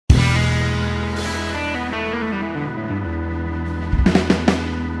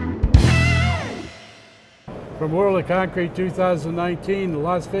From World of Concrete 2019, the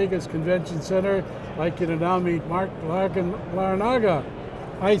Las Vegas Convention Center. I'd like you to now meet Mark Larranaga.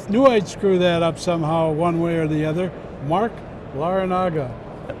 I knew I'd screw that up somehow, one way or the other. Mark Larranaga,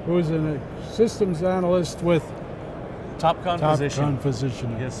 who is a systems analyst with Topcon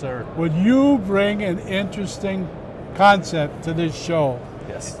Positioning. Yes, sir. Would you bring an interesting concept to this show?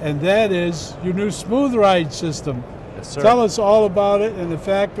 Yes. And that is your new Smooth Ride system. Yes, sir. Tell us all about it and the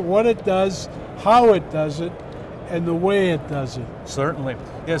fact of what it does, how it does it, and the way it does it. Certainly.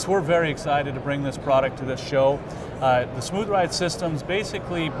 Yes, we're very excited to bring this product to this show. The Smooth Ride system's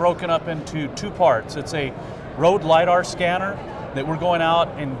basically broken up into two parts. It's a road LIDAR scanner that we're going out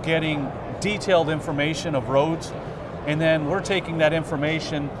and getting detailed information of roads, and then we're taking that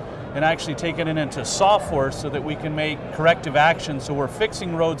information and actually taking it into software so that we can make corrective action. So we're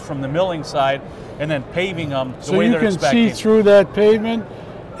fixing roads from the milling side and then paving them the way they're expecting. So you can see through that pavement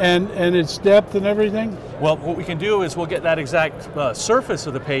and its depth and everything? Well, what we can do is we'll get that exact surface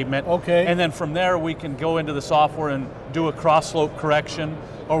of the pavement, okay, and then from there we can go into the software and do a cross slope correction,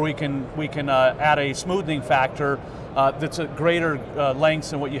 or we can add a smoothing factor that's a greater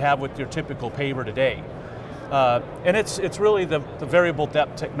lengths than what you have with your typical paver today. And it's really the variable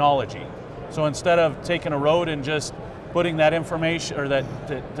depth technology. So instead of taking a road and just putting that information or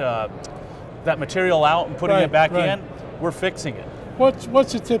that material out and putting it back in, we're fixing it.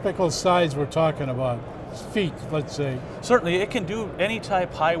 What's a typical size we're talking about? Feet, let's say. Certainly, it can do any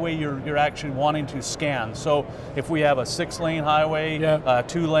type highway you're actually wanting to scan. So if we have a 6-lane highway,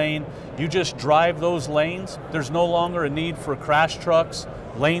 2-lane, you just drive those lanes. There's no longer a need for crash trucks,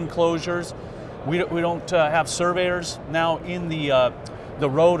 lane closures. We don't have surveyors now in the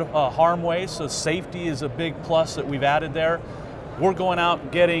road harmway, so safety is a big plus that we've added there. We're going out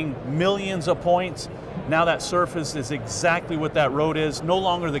and getting millions of points. Now that surface is exactly what that road is. No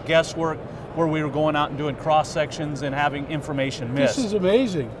longer the guesswork where we were going out and doing cross sections and having information missed. This is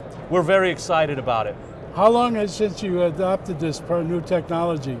amazing. We're very excited about it. How long has since you adopted this new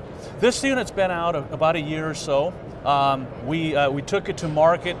technology? This unit's been out about a year or so. We took it to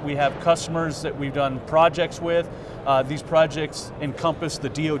market. We have customers that we've done projects with. These projects encompass the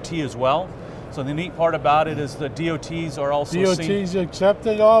DOT as well. So the neat part about it is the DOTs are also DOTs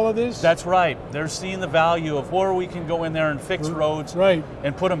accepted all of this? That's right. They're seeing the value of where we can go in there and fix roads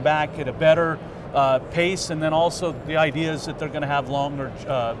and put them back at a better pace, and then also the idea is that they're going to have longer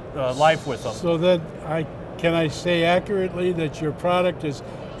life with them. So that can I say accurately that your product is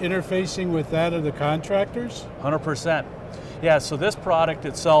interfacing with that of the contractors? 100%. Yeah, so this product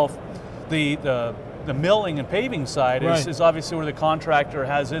itself, the milling and paving side is obviously where the contractor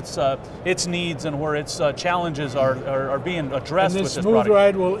has its needs and where its challenges are being addressed with this product. And this Smooth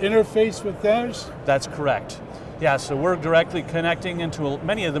Ride will interface with theirs? That's correct. Yeah, so we're directly connecting into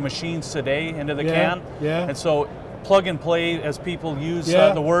many of the machines today into the can. Yeah. And so plug and play, as people use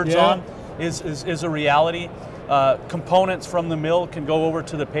the words on, is a reality. Components from the mill can go over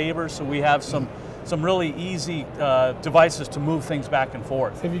to the paver, so we have some really easy devices to move things back and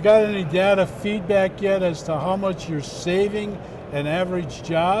forth. Have you got any data feedback yet as to how much you're saving an average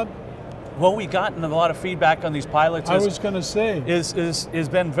job? Well, we've gotten a lot of feedback on these pilots. I was going to say. Is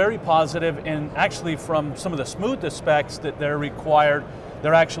been very positive, and actually from some of the smoothness specs that they're required,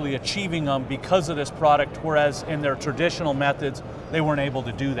 they're actually achieving them because of this product, whereas in their traditional methods, they weren't able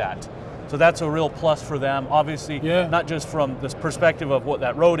to do that. So that's a real plus for them. Obviously, not just from this perspective of what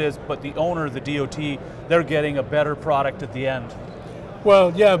that road is, but the owner, the DOT, they're getting a better product at the end.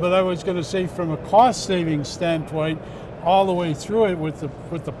 Well, yeah, but I was going to say from a cost-saving standpoint, all the way through it with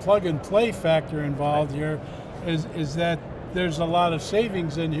the plug-and-play factor involved here, is that there's a lot of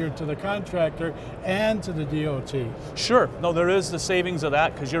savings in here to the contractor and to the DOT. Sure. No, there is the savings of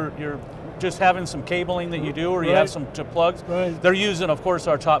that because you're just having some cabling that you do, or you have some plugs. They're using, of course,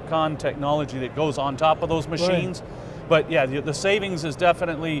 our Topcon technology that goes on top of those machines. But yeah, the savings is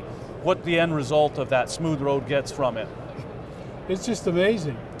definitely what the end result of that smooth road gets from it. It's just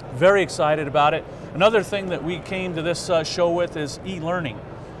amazing. Very excited about it. Another thing that we came to this show with is e-learning.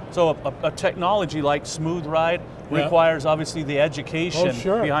 So a technology like Smooth Ride requires obviously the education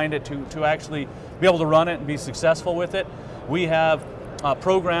behind it to actually be able to run it and be successful with it. We have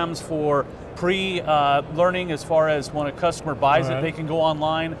programs for pre-learning as far as when a customer buys it, they can go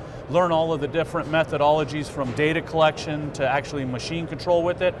online, learn all of the different methodologies from data collection to actually machine control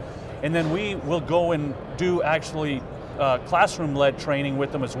with it. And then we will go and do actually classroom-led training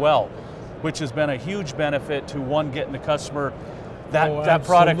with them as well, which has been a huge benefit to getting the customer that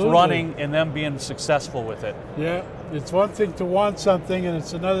product running and them being successful with it. Yeah, It's one thing to want something, and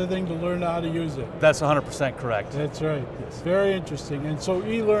it's another thing to learn how to use it. That's 100% correct. That's right. Yes. Very interesting. And so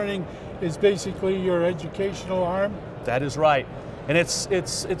e-learning is basically your educational arm? That is right. And it's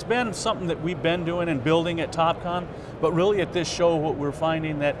been something that we've been doing and building at Topcon, but really at this show what we're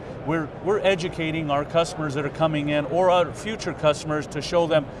finding that we're educating our customers that are coming in or our future customers to show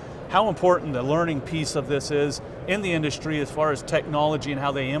them how important the learning piece of this is in the industry as far as technology and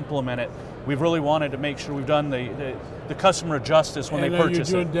how they implement it. We've really wanted to make sure we've done the customer justice when they purchase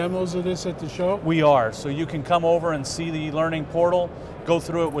it. And are you doing demos of this at the show? We are. So you can come over and see the learning portal, go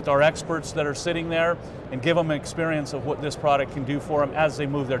through it with our experts that are sitting there, and give them an experience of what this product can do for them as they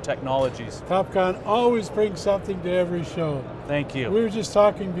move their technologies. Topcon always brings something to every show. Thank you. We were just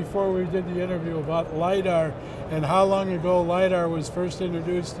talking before we did the interview about LIDAR and how long ago LIDAR was first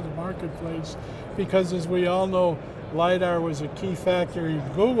introduced to the marketplace, because as we all know, LIDAR was a key factor in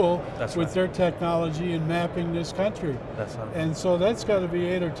Google with their technology in mapping this country. That's right. And so that's got to be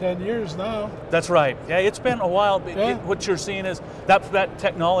 8 or 10 years now. That's right. Yeah, it's been a while. What you're seeing is that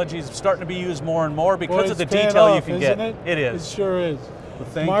technology is starting to be used more and more because of the detail you can get. It is. It sure is. Well,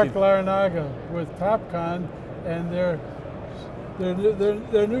 thank Mark you. Larnaga with Topcon and their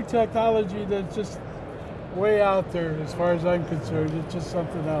new technology that's just way out there as far as I'm concerned. It's just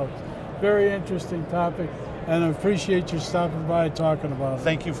something else. Very interesting topic. And I appreciate you stopping by and talking about it.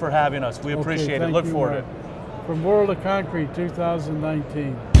 Thank you for having us. We appreciate it. Look forward to it. From World of Concrete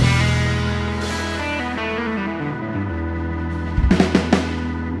 2019.